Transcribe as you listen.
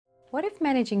What if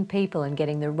managing people and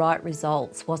getting the right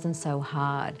results wasn't so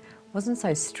hard, wasn't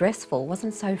so stressful,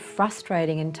 wasn't so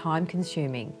frustrating and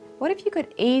time-consuming? What if you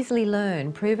could easily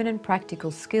learn proven and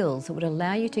practical skills that would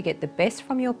allow you to get the best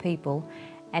from your people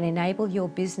and enable your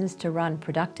business to run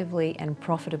productively and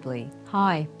profitably?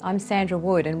 Hi, I'm Sandra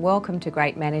Wood and welcome to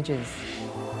Great Managers.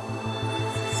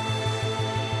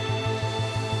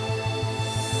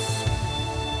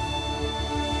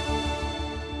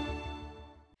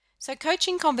 So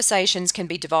coaching conversations can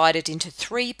be divided into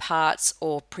three parts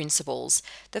or principles.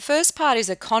 The first part is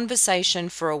a conversation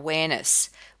for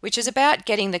awareness, which is about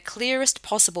getting the clearest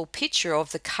possible picture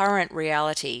of the current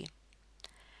reality.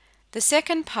 The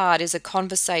second part is a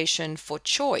conversation for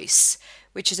choice,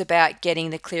 which is about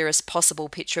getting the clearest possible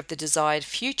picture of the desired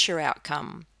future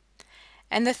outcome.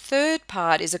 And the third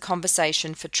part is a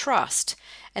conversation for trust.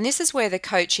 And this is where the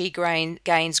coachee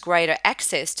gains greater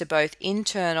access to both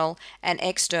internal and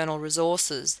external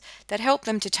resources that help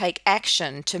them to take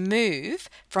action to move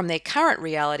from their current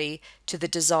reality to the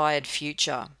desired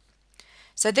future.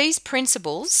 So these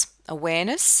principles,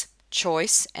 awareness,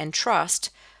 choice, and trust,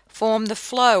 form the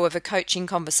flow of a coaching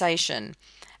conversation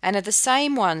and are the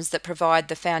same ones that provide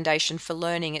the foundation for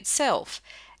learning itself,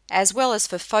 as well as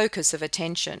for focus of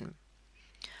attention.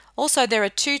 Also, there are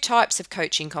two types of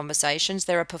coaching conversations.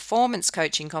 There are performance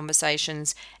coaching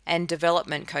conversations and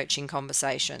development coaching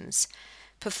conversations.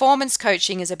 Performance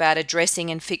coaching is about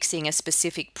addressing and fixing a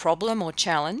specific problem or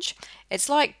challenge. It's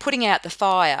like putting out the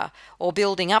fire or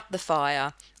building up the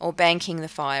fire or banking the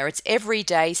fire. It's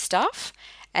everyday stuff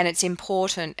and it's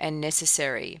important and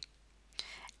necessary.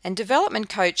 And development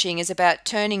coaching is about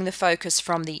turning the focus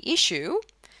from the issue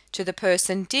to the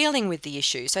person dealing with the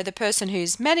issue, so the person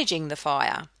who's managing the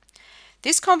fire.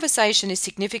 This conversation is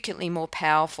significantly more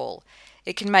powerful.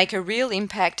 It can make a real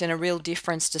impact and a real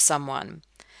difference to someone.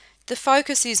 The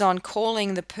focus is on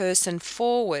calling the person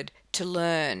forward to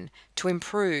learn, to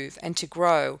improve, and to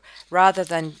grow, rather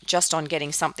than just on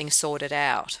getting something sorted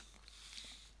out.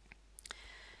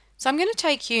 So I'm going to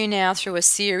take you now through a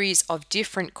series of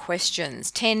different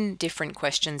questions, 10 different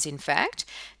questions in fact,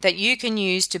 that you can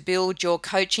use to build your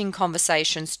coaching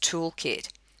conversations toolkit.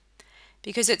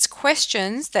 Because it's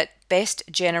questions that best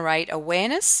generate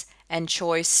awareness and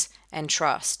choice and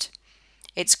trust.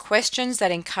 It's questions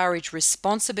that encourage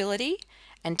responsibility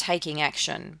and taking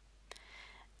action.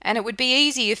 And it would be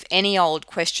easy if any old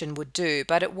question would do,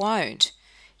 but it won't.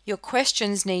 Your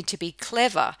questions need to be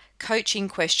clever coaching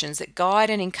questions that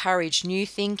guide and encourage new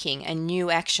thinking and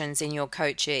new actions in your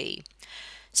coachee.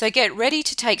 So get ready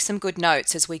to take some good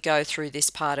notes as we go through this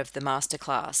part of the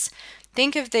masterclass.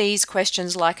 Think of these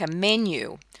questions like a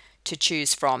menu to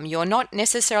choose from. You're not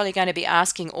necessarily going to be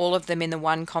asking all of them in the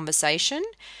one conversation.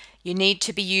 You need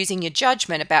to be using your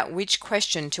judgment about which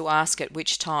question to ask at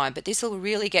which time, but this will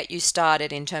really get you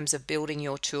started in terms of building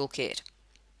your toolkit.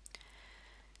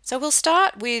 So we'll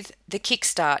start with the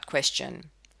kickstart question.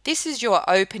 This is your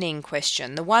opening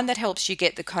question, the one that helps you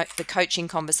get the coaching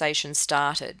conversation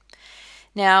started.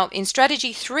 Now, in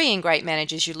Strategy 3 in Great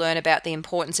Managers, you learn about the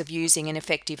importance of using an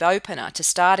effective opener to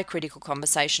start a critical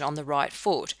conversation on the right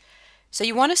foot. So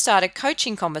you want to start a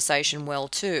coaching conversation well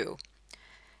too.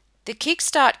 The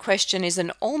kickstart question is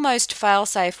an almost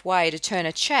fail-safe way to turn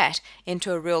a chat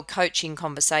into a real coaching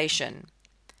conversation.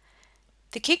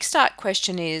 The kickstart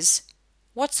question is,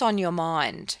 what's on your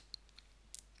mind?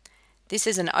 This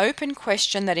is an open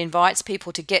question that invites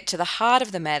people to get to the heart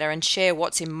of the matter and share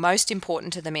what's most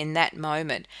important to them in that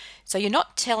moment. So you're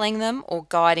not telling them or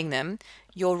guiding them,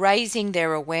 you're raising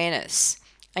their awareness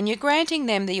and you're granting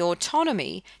them the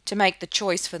autonomy to make the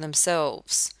choice for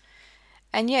themselves.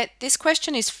 And yet this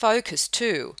question is focused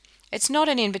too. It's not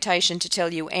an invitation to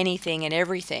tell you anything and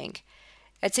everything.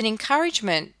 It's an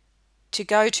encouragement to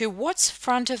go to what's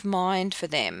front of mind for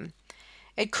them.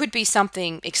 It could be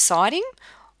something exciting,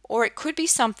 or it could be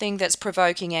something that's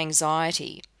provoking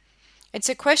anxiety. It's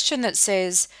a question that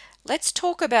says, let's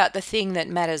talk about the thing that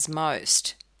matters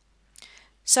most.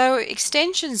 So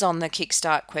extensions on the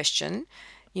kickstart question,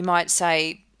 you might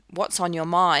say, what's on your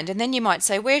mind? And then you might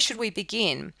say, where should we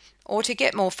begin? Or to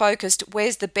get more focused,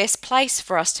 where's the best place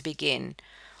for us to begin?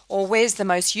 Or where's the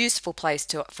most useful place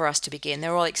for us to begin?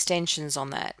 They're all extensions on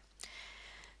that.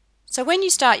 So when you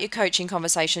start your coaching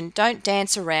conversation, don't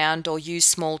dance around or use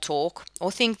small talk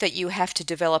or think that you have to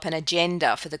develop an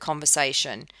agenda for the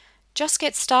conversation. Just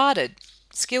get started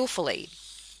skillfully.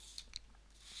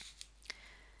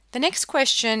 The next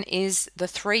question is the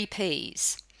 3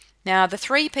 Ps. Now, the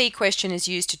 3P question is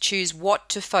used to choose what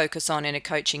to focus on in a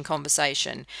coaching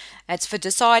conversation. It's for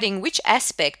deciding which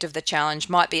aspect of the challenge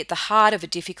might be at the heart of a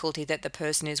difficulty that the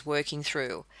person is working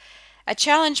through. A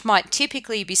challenge might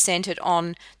typically be centered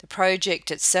on the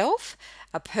project itself,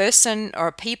 a person or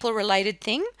a people-related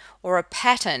thing, or a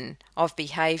pattern of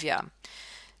behavior.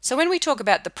 So when we talk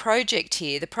about the project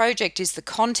here, the project is the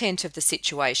content of the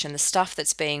situation, the stuff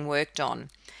that's being worked on.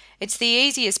 It's the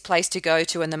easiest place to go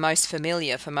to and the most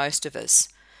familiar for most of us.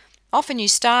 Often you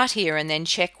start here and then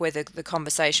check whether the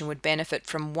conversation would benefit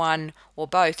from one or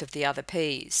both of the other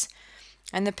P's.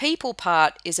 And the people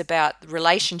part is about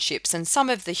relationships and some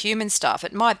of the human stuff.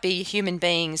 It might be human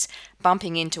beings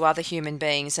bumping into other human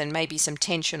beings and maybe some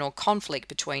tension or conflict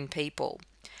between people.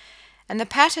 And the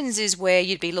patterns is where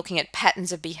you'd be looking at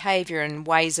patterns of behavior and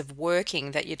ways of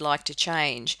working that you'd like to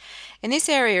change. And this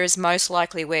area is most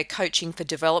likely where coaching for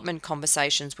development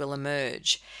conversations will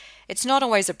emerge. It's not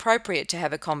always appropriate to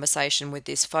have a conversation with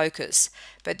this focus,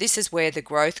 but this is where the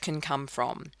growth can come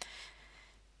from.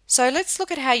 So let's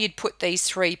look at how you'd put these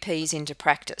 3 P's into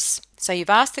practice. So you've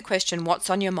asked the question, what's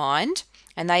on your mind?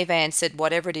 And they've answered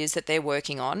whatever it is that they're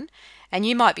working on. And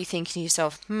you might be thinking to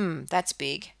yourself, that's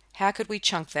big. How could we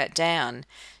chunk that down?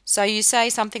 So you say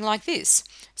something like this.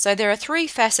 So there are 3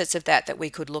 facets of that we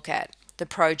could look at. The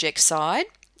project side,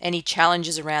 any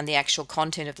challenges around the actual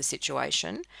content of the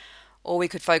situation. Or we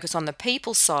could focus on the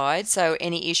people side, so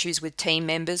any issues with team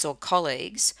members or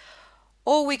colleagues.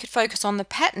 Or we could focus on the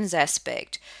patterns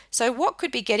aspect. So what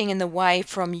could be getting in the way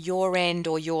from your end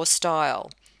or your style?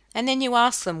 And then you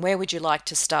ask them, where would you like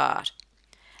to start?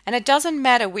 And it doesn't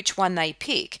matter which one they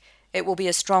pick, it will be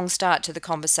a strong start to the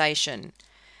conversation.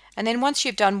 And then once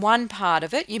you've done one part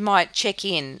of it, you might check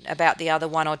in about the other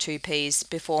 1 or 2 P's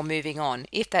before moving on,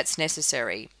 if that's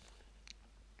necessary.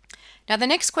 Now the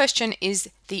next question is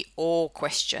the OR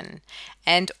question.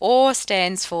 And OR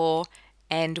stands for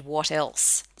and what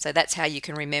else? So that's how you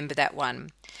can remember that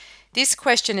one. This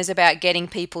question is about getting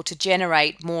people to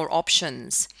generate more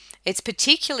options. It's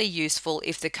particularly useful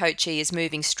if the coachee is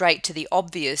moving straight to the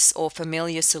obvious or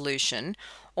familiar solution,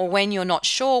 or when you're not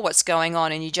sure what's going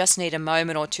on and you just need a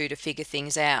moment or two to figure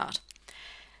things out.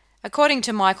 According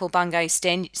to Michael Bungay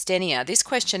Stenier, this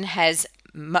question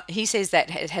he says that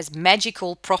it has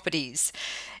magical properties.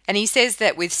 And he says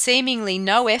that with seemingly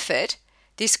no effort,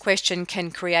 this question can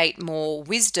create more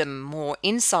wisdom, more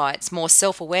insights, more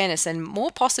self-awareness, and more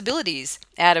possibilities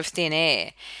out of thin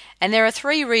air. And there are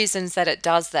 3 reasons that it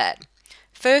does that.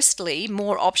 Firstly,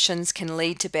 more options can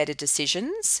lead to better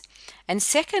decisions. And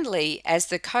secondly, as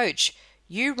the coach,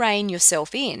 you rein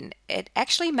yourself in. It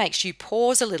actually makes you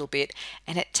pause a little bit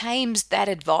and it tames that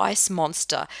advice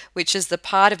monster, which is the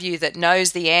part of you that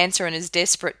knows the answer and is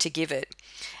desperate to give it.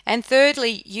 And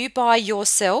thirdly, you buy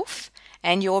yourself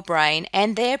and your brain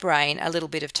and their brain a little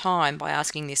bit of time by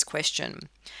asking this question.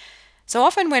 So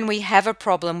often when we have a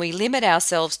problem, we limit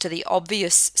ourselves to the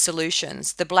obvious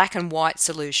solutions, the black and white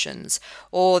solutions,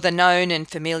 or the known and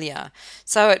familiar.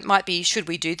 So it might be, should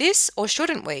we do this or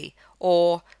shouldn't we?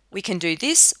 Or we can do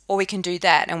this or we can do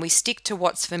that, and we stick to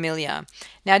what's familiar.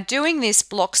 Now doing this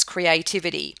blocks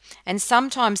creativity, and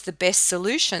sometimes the best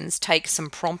solutions take some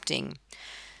prompting.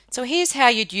 So here's how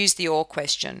you'd use the OR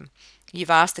question. You've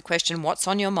asked the question, what's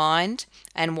on your mind,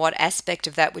 and what aspect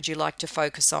of that would you like to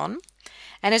focus on?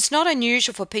 And it's not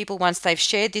unusual for people, once they've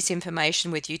shared this information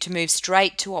with you, to move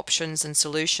straight to options and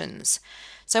solutions.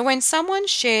 So when someone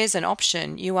shares an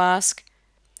option, you ask,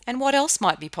 and what else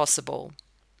might be possible?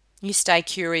 You stay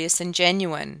curious and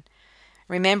genuine.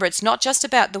 Remember, it's not just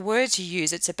about the words you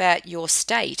use, it's about your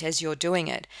state as you're doing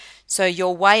it. So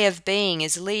your way of being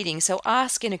is leading, so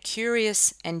ask in a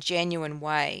curious and genuine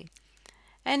way.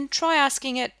 And try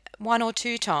asking it 1 or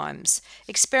 2 times.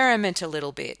 Experiment a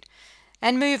little bit.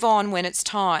 And move on when it's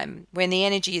time, when the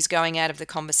energy is going out of the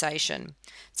conversation.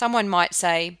 Someone might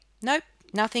say, nope,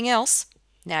 nothing else.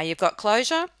 Now you've got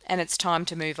closure and it's time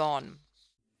to move on.